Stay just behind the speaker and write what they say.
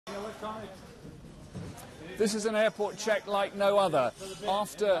This is an airport check like no other.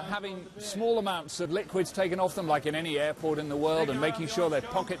 After having small amounts of liquids taken off them, like in any airport in the world, and making sure their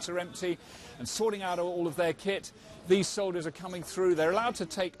pockets are empty and sorting out all of their kit, these soldiers are coming through. They're allowed to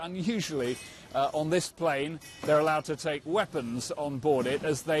take, unusually on this plane, they're allowed to take weapons on board it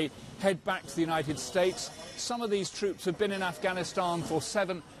as they head back to the United States. Some of these troops have been in Afghanistan for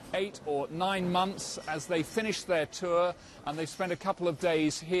 7, 8 or 9 months as they finish their tour, and they spend a couple of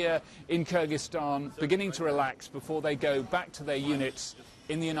days here in Kyrgyzstan beginning to relax before they go back to their units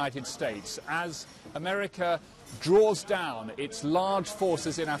in the United States as America draws down its large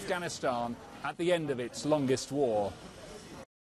forces in Afghanistan at the end of its longest war.